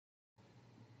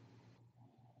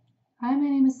Hi, my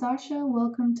name is Sasha.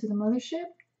 Welcome to the Mothership.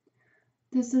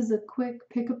 This is a quick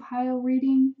pick-a-pile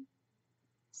reading.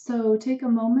 So take a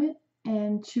moment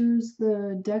and choose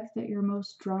the deck that you're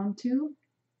most drawn to.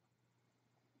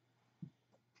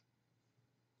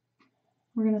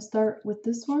 We're going to start with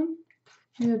this one.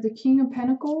 We have the King of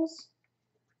Pentacles,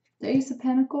 the Ace of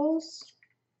Pentacles,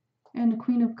 and the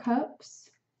Queen of Cups.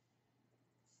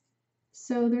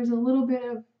 So there's a little bit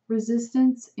of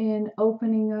resistance in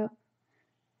opening up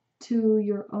to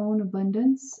your own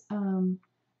abundance. And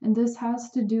this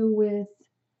has to do with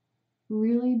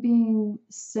really being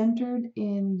centered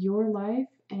in your life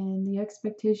and the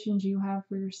expectations you have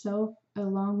for yourself,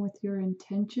 along with your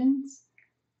intentions,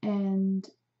 and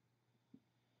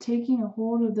taking a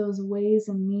hold of those ways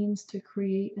and means to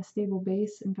create a stable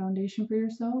base and foundation for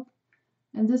yourself.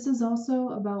 And this is also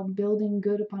about building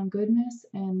good upon goodness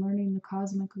and learning the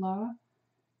cosmic law.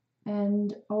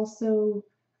 And also,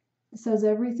 this has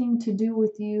everything to do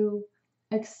with you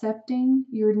accepting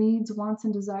your needs, wants,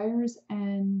 and desires,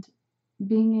 and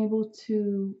being able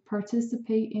to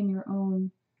participate in your own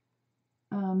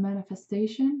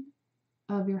manifestation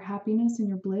of your happiness and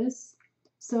your bliss.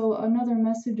 So another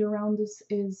message around this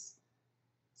is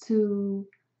to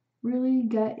really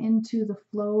get into the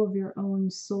flow of your own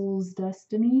soul's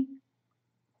destiny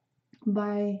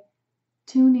by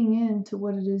tuning in to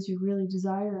what it is you really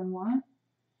desire and want.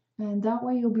 And that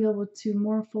way you'll be able to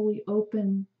more fully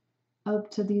open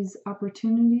up to these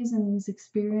opportunities and these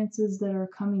experiences that are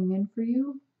coming in for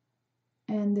you.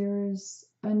 And there's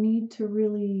a need to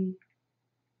really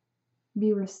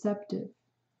be receptive.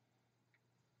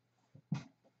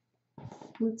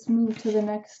 Let's move to the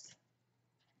next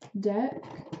deck.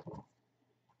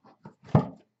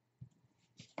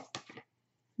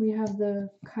 We have the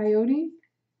coyote,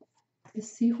 the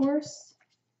seahorse,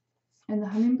 and the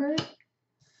hummingbird.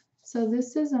 So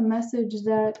this is a message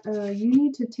that you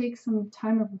need to take some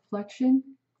time of reflection,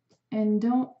 and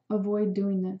don't avoid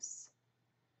doing this.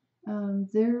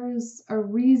 There's a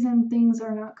reason things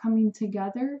are not coming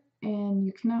together, and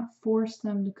you cannot force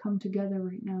them to come together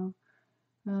right now.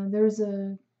 There's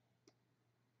a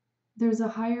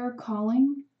higher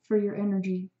calling for your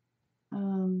energy.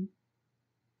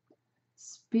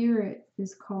 Spirit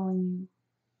is calling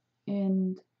you,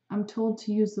 and I'm told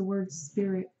to use the word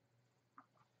spirit.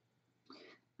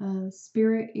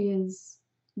 Spirit is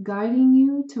guiding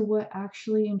you to what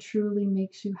actually and truly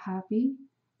makes you happy,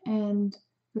 and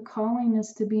the calling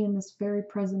is to be in this very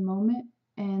present moment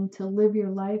and to live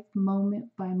your life moment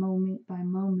by moment by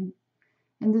moment.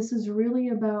 And this is really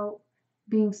about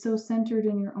being so centered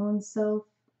in your own self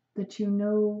that you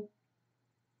know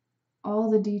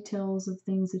all the details of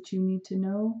things that you need to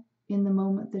know in the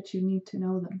moment that you need to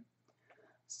know them.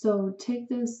 So take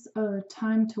this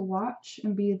time to watch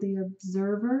and be the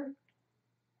observer,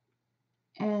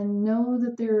 and know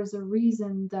that there is a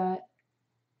reason that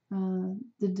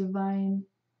the divine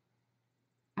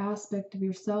aspect of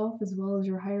yourself, as well as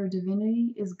your higher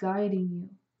divinity, is guiding you.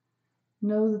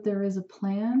 Know that there is a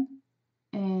plan,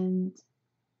 and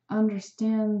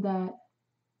understand that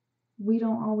we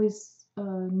don't always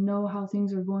know how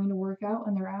things are going to work out,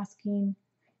 and they're asking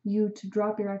you to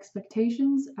drop your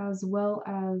expectations as well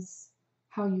as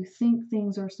how you think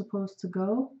things are supposed to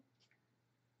go,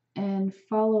 and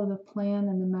follow the plan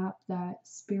and the map that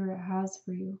Spirit has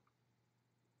for you.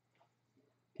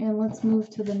 And let's move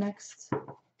to the next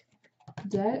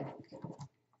deck.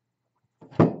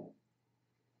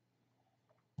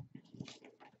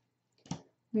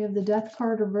 We have the Death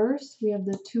card reversed, we have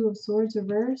the Two of Swords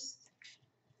reversed,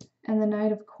 and the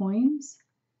Knight of Coins.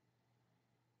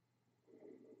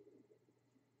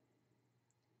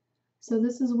 So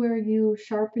this is where you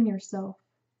sharpen yourself.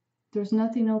 There's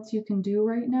nothing else you can do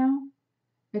right now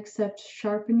except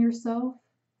sharpen yourself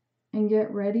and get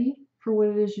ready for what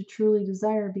it is you truly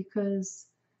desire, because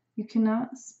you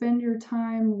cannot spend your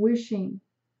time wishing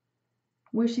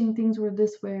things were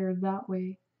this way or that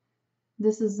way.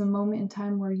 This is the moment in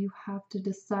time where you have to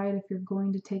decide if you're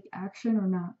going to take action or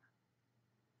not.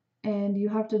 And you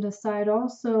have to decide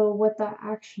also what that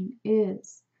action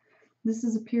is. This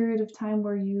is a period of time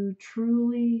where you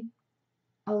truly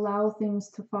allow things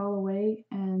to fall away,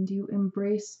 and you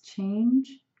embrace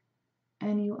change,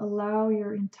 and you allow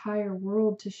your entire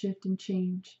world to shift and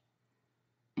change.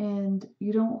 And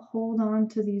you don't hold on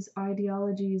to these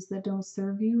ideologies that don't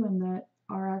serve you and that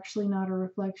are actually not a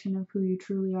reflection of who you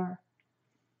truly are.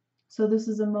 So this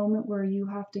is a moment where you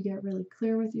have to get really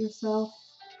clear with yourself,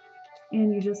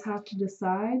 and you just have to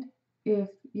decide if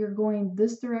you're going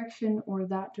this direction or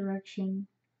that direction.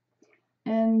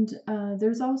 And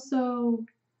there's also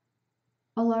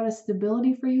a lot of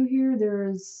stability for you here. There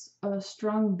is a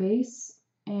strong base,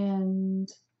 and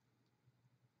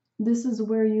this is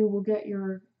where you will get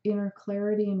your inner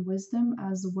clarity and wisdom,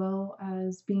 as well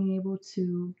as being able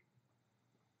to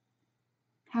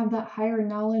have that higher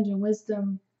knowledge and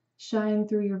wisdom shine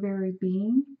through your very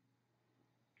being.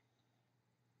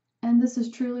 And this is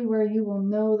truly where you will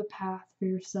know the path for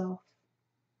yourself,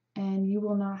 and you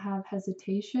will not have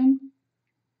hesitation.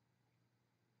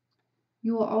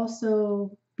 You will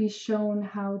also be shown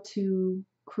how to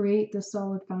create the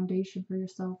solid foundation for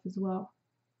yourself as well.